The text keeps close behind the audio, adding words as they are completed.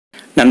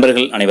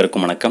நண்பர்கள்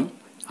அனைவருக்கும் வணக்கம்.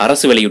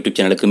 அரசு வேலை யூடியூப்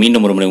சேனலுக்கு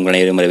மீண்டும் ஒரு முறை உங்கள்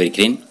அனைவரும்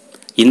வரவேற்கிறேன்.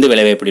 இந்த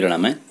வேலைவாய்ப்பு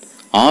நம்ம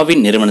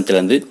ஆவின்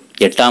நிறுவனத்திலிருந்து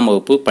 8ஆம்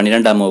வகுப்பு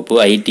 12ஆம் வகுப்பு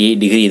ஐடிஐ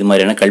டிகிரி இது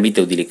மாதிரியான கல்வி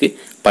தொகுதிகளுக்கு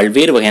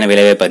பல்வேறு வகையான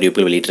வேலைவாய்ப்பு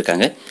அறிவிப்புகள்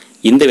வெளியிட்டிருக்காங்க.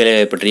 இந்த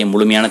வேலைவாய்ப்பு பற்றிய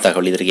முழுமையான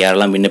தகவல், இதற்கு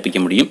யாரெல்லாம்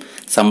விண்ணப்பிக்க முடியும்,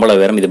 சம்பள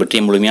விவரம், இது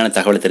பற்றிய முழுமையான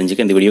தகவலை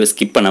தெரிஞ்சுக்க இந்த வீடியோவை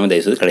ஸ்கிப் பண்ணாமல்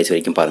தயவுசெய்து கடைசி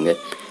வரைக்கும் பாருங்கள்.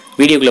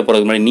 வீடியோக்குள்ளே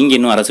போகிறதுக்கு முன்னாடி நீங்கள்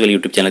இன்னும் அரசு வேலை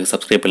யூடியூப் சேனலுக்கு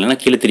சப்ஸ்கிரைப் பண்ணலைன்னா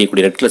கீழே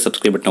தெரியக்கூடிய ரெட் கலர்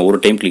சப்ஸ்கிரைப் பட்டனை ஒரு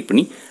டைம் கிளிக்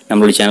பண்ணி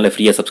நம்மளுடைய சேனலை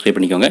ஃப்ரீயாக சப்ஸ்கிரைப்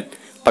பண்ணிக்கோங்க.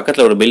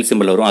 பக்கத்தில் ஒரு பெல்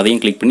சிம்பிள் வரும், அதையும்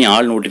கிளிக் பண்ணி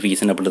ஆல்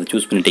நோட்டிஃபிகேஷன் அப்படின்றத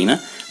சூஸ் பண்ணிட்டீங்கன்னா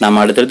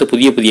நம்ம அடுத்தடுத்து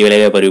புதிய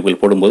வேலைவாய்ப்பு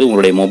அறிவிப்புகள் போடும்போது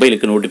உங்களுடைய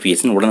மொபைலுக்கு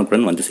நோட்டிஃபிகேஷன்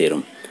உடனுக்குடன் வந்து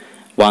சேரும்.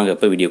 வாங்க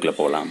இப்போ வீடியோக்குள்ளே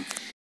போகலாம்.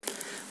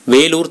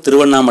 வேலூர்,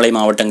 திருவண்ணாமலை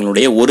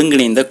மாவட்டங்களுடைய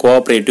ஒருங்கிணைந்த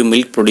கோஆபரேட்டிவ்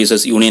மில்க்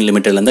ப்ரொடியூசர்ஸ் யூனியன்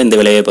லிமிடெட்லேருந்து இந்த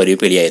வேலைவாய்ப்பு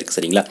அறிவிப்பு வெளியாயிருக்கு.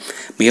 சரிங்களா,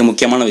 மிக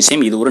முக்கியமான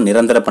விஷயம், இது ஒரு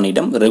நிரந்தர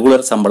பணியிடம்,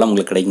 ரெகுலர் சம்பளம்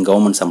உங்களுக்கு கிடைக்கும்,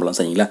 கவர்மெண்ட் சம்பளம்.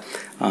 சரிங்களா,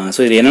 ஸோ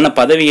இது என்னென்ன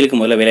பதவிகளுக்கு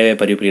முதல்ல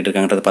வேலைவாய்ப்பு அறிவிப்பு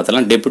இருக்காங்கன்றதை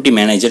பார்த்தலாம். டெபுட்டி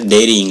மேனேஜர்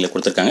டெய்ரியிங்கில்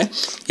கொடுத்துருக்காங்க.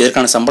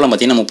 இதற்கான சம்பளம்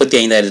பார்த்தீங்கன்னா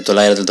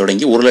 35,900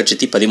 தொடங்கி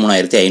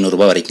 1,13,500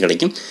 ரூபாய் வரைக்கும்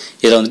கிடைக்கும்.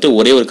 இதில் வந்துட்டு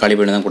ஒரே ஒரு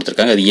காலிபீடு தான்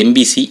கொடுத்துருக்காங்க. அது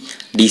எம்பிசி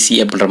டிசி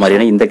அப்படின்ற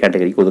மாதிரியான இந்த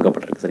கேட்டகரிக்கு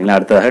ஒதுக்கப்பட்டிருக்கு. சரிங்களா,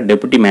 அடுத்ததாக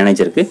டெபுட்டி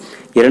மேனேஜருக்கு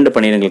 2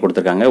 பணியிடங்கள்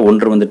கொடுத்துருக்காங்க.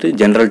 ஒன்று வந்துட்டு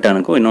ஜென்ரல்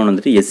டர்னுக்கும், இன்னொன்று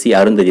வந்துட்டு எஸ்சி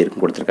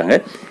அருந்ததியருக்கும் கொடுத்துருக்காங்க.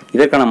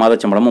 இதற்கான மாத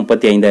சம்பளம்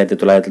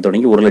 35,900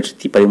 தொடங்கி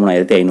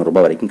 1,13,500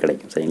 ரூபாய் வரைக்கும்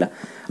கிடைக்கும். சரிங்களா,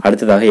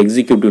 அடுத்ததாக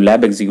எக்ஸிக்யூட்டிவ்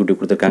லேப் எக்ஸிக்யூட்டிவ்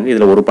கொடுத்துருக்காங்க.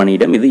 இதில் ஒரு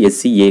பணியிடம், இது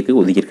SCAக்கு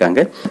ஒதுக்கியிருக்காங்க,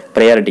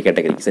 ப்ரையாரிட்டி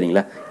கேட்டகரிக்கு.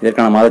 சரிங்களா,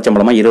 இதற்கான மாத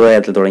சம்பளமாக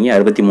 20,000 தொடங்கி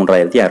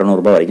 63,600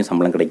 ரூபாய் வரைக்கும்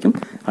சம்பளம் கிடைக்கும்.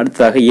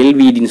 அடுத்ததாக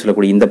LVDன்னு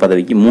சொல்லக்கூடிய இந்த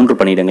பதவிக்கு 3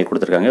 பணியிடங்கள்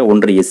கொடுத்துருக்காங்க.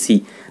 ஒன்று SC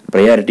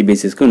ப்ரையாரிட்டி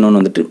பேசிஸ்க்கு, இன்னொன்று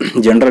வந்துட்டு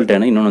ஜென்ரல்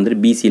டர்னு, இன்னொன்று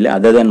வந்துட்டு BCயில்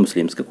அதர் தேன்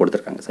முஸ்லீம்ஸ்க்கு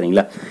கொடுத்துருக்காங்க.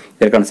 சரிங்களா,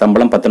 இதற்கான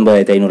சம்பளம்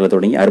 19,500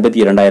 தொடங்கி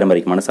 62,000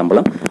 வரைக்குமான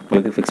சம்பளம்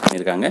உங்களுக்கு ஃபிக்ஸ்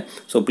பண்ணியிருக்காங்க.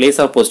 ஸோ பிளேஸ்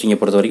ஆஃப் போஸ்டிங்கை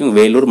பொறுத்த வரைக்கும்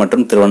வேலூர்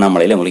மற்றும்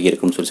திருவண்ணாமலையில் உங்களுக்கு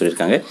இருக்குன்னு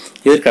சொல்லியிருக்காங்க.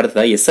 இதற்கு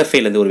அடுத்ததாக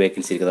SFAலேருந்து ஒரு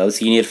வேகன்சி இருக்குது, அதாவது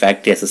சீனியர்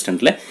ஃபேக்டரி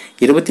அசிஸ்டண்ட்டில்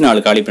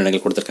 24 காலி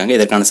பணியிடங்கள் கொடுத்துருக்காங்க.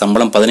 இதற்கான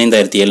சம்பளம்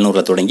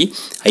 15,700 தொடங்கி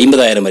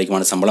 50,000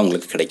 வரைக்குமான சம்பளம்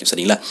உங்களுக்கு கிடைக்கும்.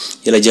 சரிங்களா,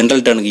 இதில்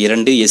ஜென்ரல் டர்னுக்கு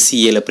 2,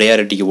 SCAல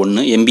ப்ரையாரிட்டிக்கு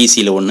 1,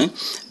 MBCயில் 1,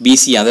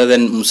 BC அதர்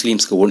தென்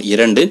முஸ்லீம்ஸ்க்கு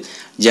 2,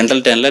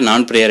 ஜென்ரல் டர்னில்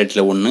நான்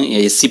ப்ரையாரிட்டியில் 1,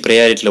 SC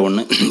ப்ரையாரிட்டியில்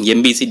 1,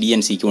 MBC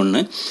DNCக்கு 1,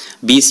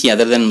 BC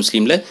அதர் தென்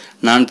முஸ்லீமில்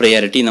நான்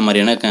ப்ரையாரிட்டி, இந்த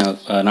மாதிரியான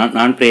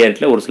நான்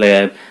ப்ரையாரிட்டியில் ஒரு சில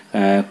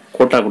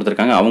கோட்டா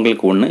கொடுத்துருக்காங்க,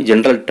 அவங்களுக்கு 1,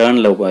 ஜென்ரல்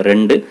டர்னில்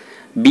 2,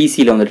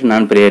 BCயில் வந்துட்டு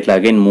நான் ப்ரையாரிட்டியில்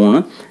அகைன் 3,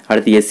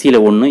 அடுத்து SCயில்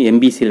 1,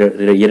 MBCயில்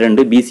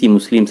 2, BC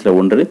முஸ்லீம்ஸில்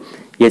 1,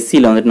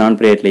 SCயில் வந்துட்டு நான்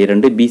ப்ரையாரிட்டியில்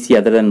 2, BC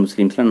அதர் தென்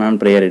முஸ்லீம்ஸில் நான்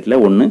ப்ரையாரிட்டியில்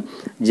 1,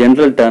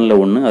 ஜென்ரல் டர்னில்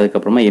 1,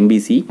 அதுக்கப்புறமா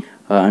MBC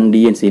அண்ட்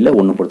DNCயில்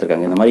 1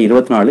 கொடுத்துருக்காங்க. இந்த மாதிரி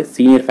 24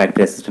 சீனியர்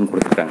ஃபேக்டரி அசிஸ்டன்ட்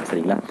கொடுத்துருக்காங்க.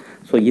 சரிங்களா,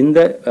 ஸோ இந்த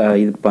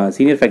இது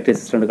சீனியர் ஃபேக்டரி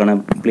அசிஸ்டண்ட்டுக்கான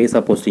பிளேஸ்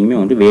ஆஃப் போஸ்டிங்குமே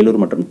வந்து வேலூர்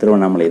மற்றும்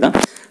திருவண்ணாமலை தான்.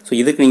 ஸோ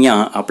இதுக்கு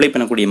நீங்கள் அப்ளை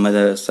பண்ணக்கூடிய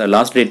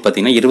லாஸ்ட் டேட்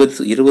பார்த்தீங்கன்னா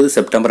 20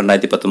 செப்டம்பர்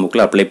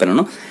 2019 அப்ளை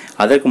பண்ணணும்.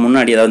 அதற்கு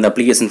முன்னாடி, அதாவது இந்த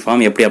அப்ளிகேஷன்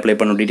ஃபார்ம் எப்படி அப்ளை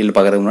பண்ணணும் டீட்டெயில்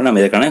பார்க்குறதுக்கு முன்னாடி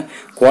நம்ம இதற்கான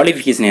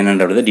குவாலிஃபிகேஷன்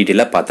என்னன்றதை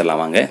டீட்டெயிலாக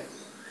பார்த்துடலாம் வாங்க.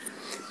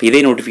 இப்போ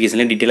இதே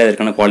நோட்டிஃபிகேஷன்லேயே டீட்டெயிலாக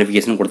இதற்கான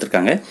குவாலிஃபிகேஷன்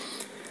கொடுத்துருக்காங்க.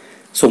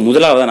 ஸோ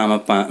முதலாவது நாம்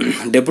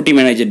டெபுட்டி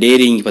மேனேஜர்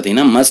டெய்ரிங்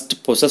பார்த்தீங்கன்னா must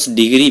possess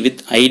degree with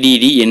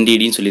IDD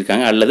NDDன்னு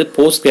சொல்லியிருக்காங்க, அல்லது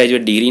post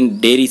graduate degree in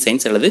dairy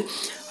science அல்லது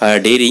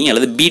டெய்ரிங்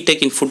அல்லது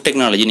பிடெக் இன் ஃபுட்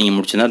டெக்னாலஜி நீங்கள்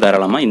முடிச்சிருந்தா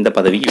தாராளமாக இந்த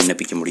பதவிக்கு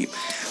விண்ணப்பிக்க முடியும்.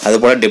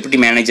 அதுபோல் டெபுட்டி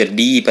மேனேஜர்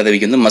DE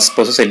பதவிக்கு வந்து must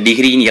possess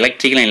degree in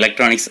electrical and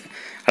electronics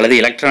அல்லது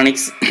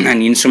electronics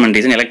and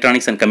instrumentation,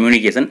 electronics and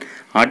communication,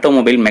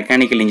 automobile,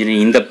 mechanical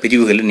engineering, இந்த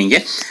பிரிவுகளில்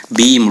நீங்கள்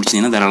BE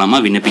முடிச்சிங்கன்னா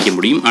தாராளமாக விண்ணப்பிக்க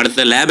முடியும்.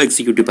 அடுத்த லேப்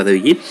எக்ஸிக்யூட்டிவ்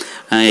பதவிக்கு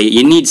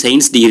எனி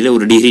சயின்ஸ் டிகிரியில்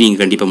ஒரு டிகிரி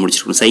நீங்கள் கண்டிப்பாக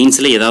முடிச்சிருக்கணும்,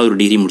 சயின்ஸில் ஏதாவது ஒரு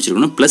டிகிரி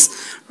முடிச்சிருக்கணும், ப்ளஸ்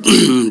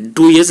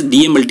 2 இயர்ஸ்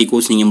DMLT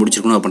கோர்ஸ் நீங்கள்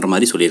முடிச்சிருக்கணும் அப்படின்ற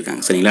மாதிரி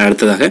சொல்லியிருக்காங்க. சரிங்களா,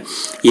 அடுத்ததாக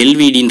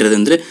LVDன்றது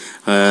வந்து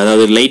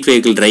அதாவது லைட்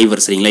வெஹிக்கிள் டிரைவர்.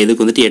 சரிங்களா,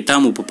 இதுக்கு வந்துட்டு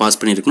 8ஆம் வகுப்பு பாஸ்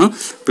பண்ணியிருக்கணும்,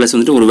 ப்ளஸ்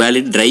வந்துட்டு ஒரு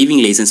வேலிட்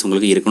டிரைவிங் லைசன்ஸ்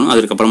உங்களுக்கு இருக்கணும்.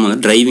 அதுக்கப்புறமா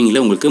வந்து டிரைவிங்கில்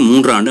உங்களுக்கு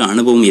 3 ஆண்டு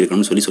அனுபவம்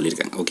இருக்கணும்னு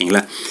சொல்லியிருக்காங்க.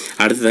 ஓகேங்களா,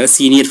 அடுத்ததாக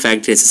சீனியர்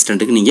ஃபேக்டரி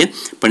அசிஸ்டண்ட்டுக்கு நீங்கள்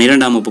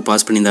 12ஆம் வகுப்பு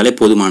பாஸ் பண்ணியிருந்தாலே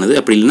போதுமானது.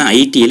 அப்படி இல்லைன்னா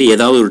ITயில்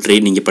ஏதாவது ஒரு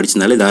ட்ரேட் நீங்கள்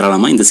படிச்சிருந்தாலே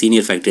தாராளமாக இந்த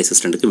சீனியர் ஃபேக்டரி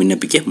அசிஸ்டண்ட்டுக்கு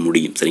விண்ணப்பிக்க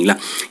முடியும். சரிங்களா,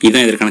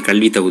 இதுதான் இதற்கான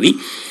கல்வி தகுதி.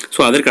 ஸோ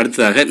அதற்கு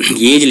அடுத்ததாக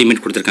ஏஜ்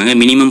லிமிட் கொடுத்துருக்காங்க.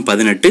 மினிமம்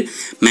 18,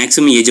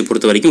 மேக்ஸிமம் ஏஜை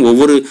பொறுத்த வரைக்கும்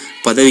ஒவ்வொரு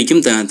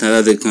பதவிக்கும்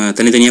அதாவது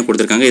தனித்தனியாக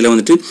கொடுத்துருக்காங்க. இதில்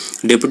வந்துட்டு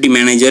deputy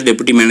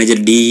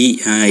manager DE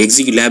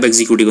lab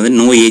executive வந்து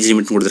நோ ஏஜ்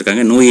லிமிட்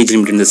கொடுத்துருக்காங்க. No age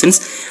limit in the sense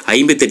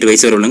 58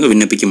 வயசு வரை உள்ளவங்க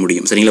விண்ணப்பிக்க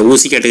முடியும். சரிங்களா,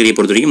 OC கேட்டகரியை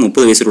பொறுத்த வரைக்கும்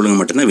 30 வயசு உள்ளவங்க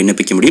மட்டும்தான்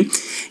விண்ணப்பிக்க முடியும்.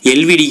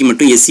 LVDக்கு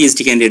மட்டும் SC ST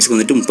கேண்டிடேட்ஸ்க்கு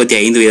வந்துட்டு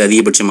 35 வயது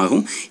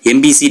அதிகபட்சமாகும்.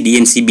 MBC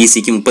DNC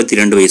BCக்கு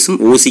 32 வயசும்,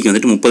 OCக்கு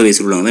வந்துட்டு 30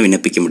 வயசு உள்ளவங்க தான்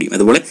விண்ணப்பிக்க முடியும்.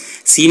 அதுபோல்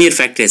சீனியர்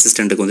ஃபேக்டரி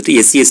அசிஸ்டண்ட்டுக்கு வந்துட்டு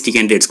SC ST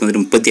கேண்டிடேட்ஸ்க்கு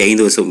வந்துட்டு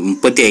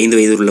 35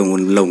 வயது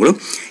உள்ளவங்களும்,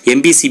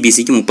 MBC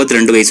BCக்கு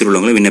 32 வயசு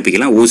உள்ளவங்களும்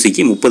விண்ணப்பிக்கலாம்.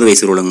 OCக்கு 30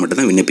 வயசு உள்ளவங்க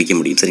மட்டும் தான் விண்ணப்பிக்க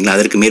முடியும். சரிங்களா,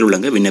 அதற்கு மேல்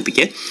உள்ளவங்க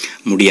விண்ணப்பிக்க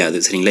முடியாது.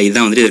 சரிங்களா,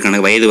 இதுதான் வந்துட்டு இதற்கான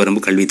வயது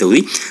வரம்பு கல்வி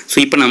தகுதி. ஸோ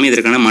இப்போ நம்ம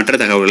இதற்கான மற்ற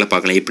தகவல்களை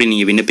பார்க்கலாம், எப்படி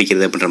நீங்கள்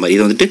விண்ணப்பிக்கிறது அப்படின்ற மாதிரி.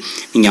 இது வந்துட்டு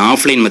நீங்கள்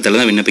ஆஃப்லைன் மெத்தடில்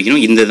தான்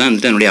விண்ணப்பிக்கணும். இந்த தான்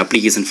வந்துட்டு என்னுடைய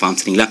அப்ளிகேஷன் ஃபார்ம்.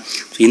 சரிங்களா,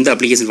 ஸோ இந்த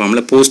அப்ளிகேஷன்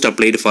ஃபார்மில் போஸ்ட்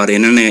அப்ளைடு ஃபார்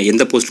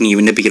எந்த போஸ்ட் நீங்கள்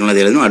விண்ணப்பிக்கிறோம்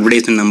அது எழுதணும்,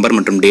 அட்வர்டைஸ்மெண்ட் நம்பர்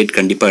மற்றும் டேட்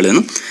கண்டிப்பாக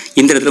எழுதணும்.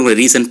 இந்த இடத்துல உங்கள்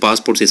ரீசன்ட்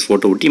பாஸ்போர்ட் சைஸ்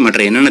ஃபோட்டோ ஒட்டி மற்ற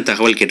என்னென்ன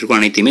தகவல் கேட்டிருக்கோ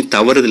அனைத்தையுமே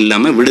தவறு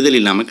இல்லாமல் விடுதல்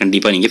இல்லாமல்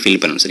கண்டிப்பாக நீங்கள் ஃபில்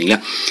பண்ணணும். சரிங்களா,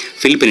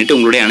 ஃபில் பண்ணிவிட்டு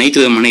உங்களுடைய அனைத்து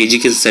விதமான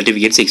எஜுகேஷன்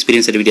சர்டிஃபிகேட்ஸ்,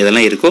 எக்ஸ்பீரியன்ஸ் சர்டிஃபிகேட்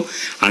அதெல்லாம் இருக்கோ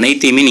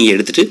அனைத்தையுமே நீங்கள்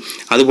எடுத்துகிட்டு,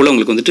 அதுபோல்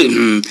உங்களுக்கு வந்துட்டு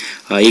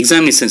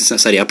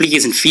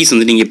அப்ளிகேஷன் ஃபீஸ்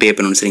வந்து நீங்கள் பே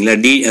பண்ணணும் சரிங்களா.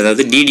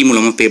 அதாவது டிடி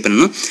மூலமாக பே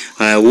பண்ணணும்.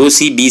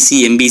 ஓசி, பிசி,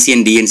 எம்பிசி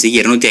அண்ட் டிஎன்சிக்கு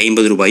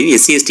 250 ரூபாயும்,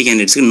 எஸ்சி எஸ்டி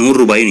கேண்டிடேட்ஸ்க்கு 100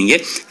 ரூபாயும்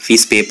நீங்கள்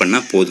ஃபீஸ் பே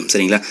பண்ணால் போதும்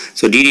சரிங்களா.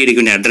 ஸோ டிடி எடுக்க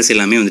வேண்டிய அட்ரஸ்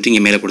எல்லாமே வந்துட்டு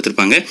இங்கே மேலே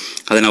கொடுத்துருப்பாங்க.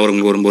 அதை நான்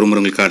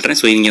உங்களுக்கு காட்டுறேன்.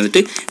 ஸோ நீங்கள்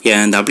வந்துட்டு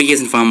அந்த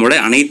அப்ளிகேஷன் ஃபார்மோட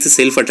அனைத்து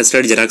self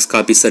attested xerox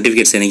copies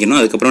certificates இணைக்கணும்.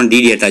 அதுக்கப்புறம்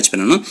டிடி அட்டாச்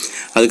பண்ணணும்.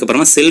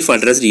 அதுக்கப்புறமா செல்ஃப்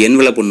அட்ரஸ்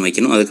என்வலப் ஒன்று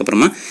வைக்கணும்.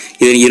 அதுக்கப்புறமா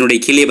என்னுடைய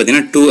கீழே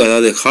பார்த்தீங்கன்னா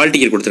அதாவது ஹால்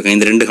டிக்கெட் கொடுத்துருக்காங்க.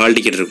 இந்த 2 ஹால்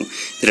டிக்கெட் இருக்கும்.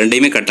 இது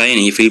ரெண்டையுமே கட்டாயம்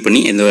நீங்கள் ஃபில்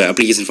பண்ணி இந்த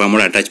அப்ளிகேஷன்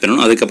ஃபார்மோட அட்டாச்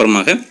பண்ணணும்.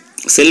 அதுக்கப்புறமாக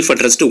செல்ஃப்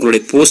அட்ரஸ்ட்டு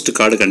உங்களுடைய போஸ்ட்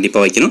கார்டு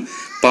கண்டிப்பாக வைக்கணும்.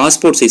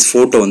 பாஸ்போர்ட் சைஸ்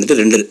ஃபோட்டோ வந்துட்டு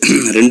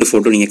ரெண்டு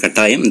ஃபோட்டோ நீங்கள்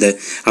கட்டாயம் இந்த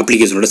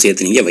அப்ளிகேஷனோட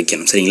சேர்த்து நீங்கள்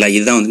வைக்கணும் சரிங்களா.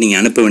 இதுதான் வந்து நீங்கள்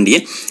அனுப்ப வேண்டிய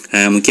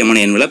முக்கியமான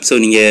என்வலப். ஸோ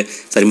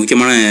நீங்கள்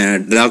முக்கியமான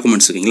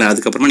டாக்குமெண்ட்ஸ் இருக்குங்களா.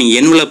 அதுக்கப்புறமா நீங்கள்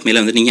என்வலப் மேலே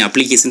வந்து நீங்கள்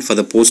application for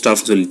the post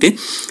of சொல்லிட்டு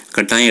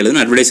கட்டாயம்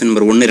எழுதணும். அட்வர்டைஸ்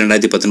நம்பர்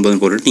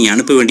 1/2019 போட்டுட்டு நீங்கள்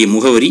அனுப்ப வேண்டிய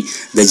முகவரி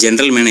the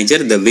general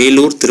manager, the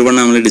Vellore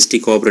Tiruvannamalai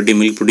district cooperative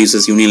milk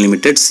producers union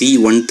limited,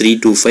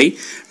 C1325,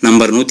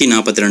 number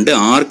 142,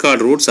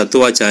 Arcot road,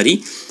 Sathuvachari,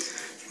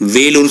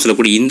 வேலூர்னு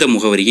சொல்லக்கூடிய இந்த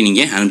முகவரிக்கு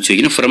நீங்கள் அனுப்பிச்சி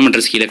வைக்கணும். ஃப்ரம்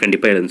அட்ரஸ் கீழே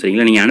கண்டிப்பாக எழுதணும்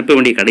சரிங்களா. நீங்கள் அனுப்ப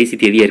வேண்டிய கடைசி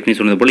தேதி ஏற்கனவே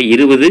சொன்னது போல்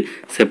 20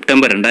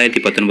 செப்டம்பர்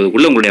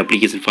 2019 உங்களுடைய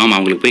அப்ளிகேஷன் ஃபார்ம்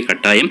அவங்களுக்கு போய்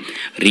கட்டாயம்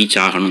ரீச்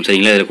ஆகணும்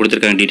சரிங்களா. இதில்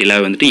கொடுத்துருக்காங்க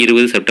டீட்டெயிலாக வந்துட்டு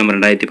 20 செப்டம்பர்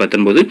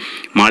 2019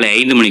 மாலை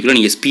 5 மணிக்குள்ள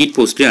நீங்கள் ஸ்பீட்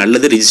போஸ்ட்லையும்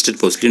அல்லது ரிஜிஸ்டர்ட்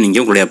போஸ்ட்லையும்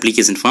நீங்கள் உங்களுடைய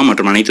அப்ளிகேஷன் ஃபார்ம்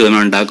மற்றும் அனைத்து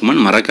விதமான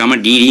டாக்குமெண்ட்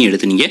மறக்காமல் டிடியும்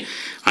எடுத்து நீங்கள்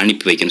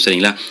அனுப்பி வைக்கணும்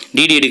சரிங்களா.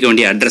 டிடி எடுக்க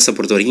வேண்டிய அட்ரஸை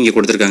பொறுத்த வரைக்கும் இங்கே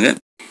கொடுத்துருக்காங்க.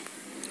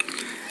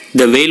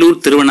 த Vellore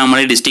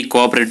Tiruvannamalai district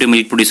cooperative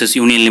milk producers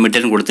union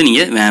லிமிடெட்னு கொடுத்து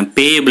நீங்கள்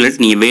பேயபிள்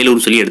நீங்கள்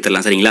வேலூர்னு சொல்லி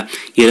எடுத்துடலாம் சரிங்களா.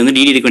 இது வந்து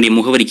டிடி எடுக்க வேண்டிய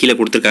முகவரி கீழே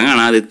கொடுத்துருக்காங்க.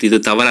 ஆனால் இது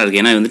தவறாக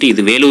இருக்குது. ஏன்னா வந்துட்டு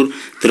இது வேலூர்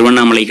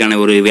திருவண்ணாமலைக்கான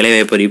ஒரு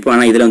வேலைவாய்ப்பு அறிவிப்பு.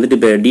 ஆனால் இதில் வந்துட்டு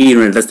இப்போ டிடி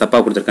அட்ரஸ்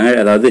தப்பாக கொடுத்துருக்காங்க.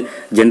 அதாவது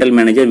general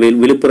manager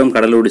Villupuram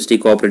Cuddalore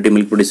district cooperative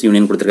milk producer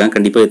union கொடுத்துருக்காங்க.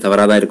 கண்டிப்பாக இது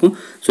தவறாக தான் இருக்கும்.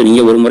 ஸோ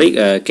நீங்கள் ஒரு முறை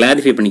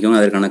கிளாரிஃபை பண்ணிக்கோங்க.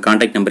 அதற்கான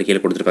கான்டாக்ட் நம்பர்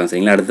கீழே கொடுத்துருப்பாங்க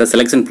சரிங்களா. அடுத்த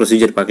செலெக்ஷன்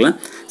ப்ரொசீஜர் பார்க்கலாம்.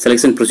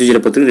 செலெக்ஷன்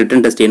ப்ரொசீஜரை பொறுத்து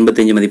ரிட்டன் டெஸ்ட்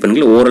 85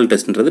 மதிப்பெண்கள், ஓரல்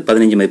டெஸ்ட்ன்றது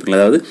 15 மதிப்பெண்கள்.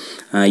 அதாவது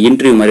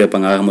இன்டர்வியூ மாதிரி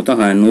வைப்பாங்க. ஆக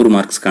மொத்தம் 100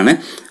 மார்க்ஸ்க்கான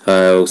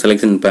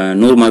செலெக்ஷன்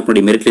 100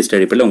 மார்க்குடைய மெரிட் லிஸ்ட்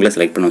அடிப்படையில் உங்களை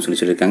செலக்ட் பண்ண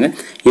சொல்லியிருக்காங்க.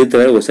 இது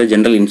தவிர ஒரு சில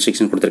ஜென்ரல்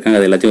இன்ஸ்ட்ரக்ஷன் கொடுத்துருக்காங்க.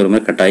 அது எல்லாத்தையும் ஒரு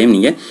மாதிரி கட்டாயம்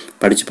நீங்கள்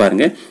படித்து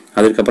பாருங்கள்.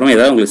 அதுக்கப்புறமா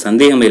ஏதாவது உங்களுக்கு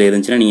சந்தேகம்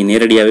இருந்துச்சுன்னா நீங்கள்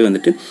நேரடியாகவே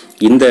வந்துட்டு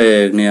இந்த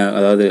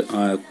அதாவது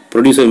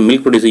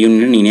மில்க் ப்ரொடியூசர்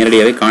யூனியன் நீங்கள்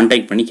நேரடியாகவே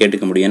கான்டாக்ட் பண்ணி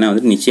கேட்டுக்க முடியும். ஏன்னா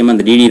வந்துட்டு நிச்சயமாக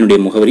அந்த டிடியினுடைய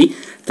முகவரி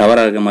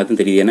தவறாக இருக்க மாதிரி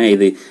தெரியுது. ஏன்னா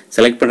இது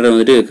செலக்ட் பண்ணுறது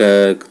வந்துட்டு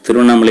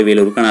திருவண்ணாமலை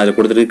வேலூருக்கு, ஆனால் அதில்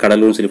கொடுத்துருக்கு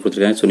கடலூர்னு சொல்லி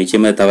கொடுத்துருக்காங்க. ஸோ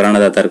நிச்சயமாக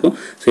தவறானதாக தான் இருக்கும்.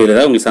 ஸோ இதில்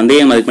தான் உங்களுக்கு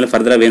சந்தேகம் அதுக்கு மேலே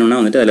ஃபர்தராக வேணும்னா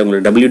வந்துட்டு அதில்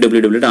உங்களுக்கு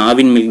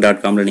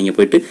www.avinmilk.comல நீங்கள்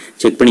போயிட்டு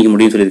செக் பண்ணிக்க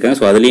முடியும்னு சொல்லியிருக்காங்க.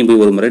 ஸோ அதுலேயும்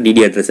போய் ஒரு முறை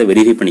டிடி அட்ரஸை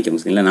வெரிஃபை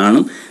பண்ணிக்கோங்க சரிங்களா.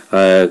 நானும்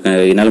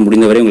என்னால்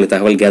முடிந்தவரை உங்களுக்கு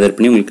தகவல் கேதர்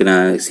பண்ணி உங்களுக்கு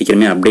நான்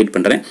சீக்கிரமே அப்டேட்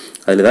பண்ணுறேன்.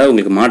 அதில் ஏதாவது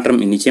உங்களுக்கு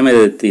மாற்றம் நிச்சயமாக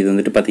இது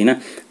வந்துட்டு பார்த்தீங்கன்னா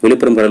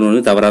விழுப்புரம் கடலூர்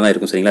வந்து தவறாக தான்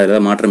இருக்கும் சரிங்களா. அதில்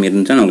ஏதாவது மாற்றம்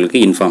இருந்துச்சுன்னா நான்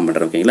உங்களுக்கு இன்ஃபார்ம்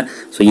பண்ணுறேன் ஓகேங்களா.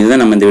 ஸோ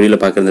இதுதான் நம்ம இந்த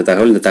வீடியோவில் பார்க்குற இந்த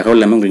தகவல்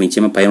எல்லாமே உங்களுக்கு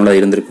நிச்சயமாக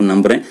பயனுள்ளதாக இருந்திருக்கும்னு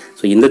நம்புகிறேன்.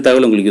 ஸோ இந்த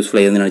தகவல் உங்களுக்கு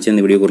யூஸ்ஃபுல்லாக இருந்து நினச்சி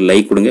இந்த வீடியோக்கு ஒரு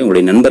லைக் கொடுங்க.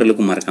 உங்களுடைய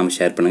நண்பர்களுக்கும் மறக்காமல்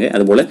ஷேர் பண்ணுங்கள்.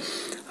 அதுபோல்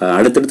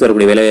அடுத்தடுத்து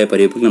வரக்கூடிய வேலைவாய்ப்பு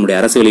அறிவிப்புக்கு நம்முடைய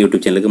அரசு வேலை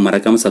யூடியூப் சேனலுக்கு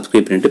மறக்காமல்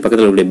சப்ஸ்கிரைப் பண்ணிட்டு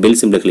பக்கத்தில் உள்ள பெல்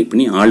சிம்பிளை கிளிக்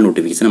பண்ணி ஆல்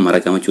நோட்டிஃபிகேஷனை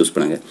மறக்காமல் சூஸ்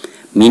பண்ணுங்கள்.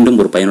 மீண்டும்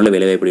ஒரு பயனுள்ள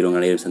வேலைவாய்ப்பு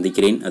உங்கள் அனைவரும்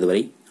சந்திக்கிறேன்.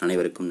 அதுவரை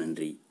அனைவருக்கும்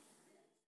நன்றி.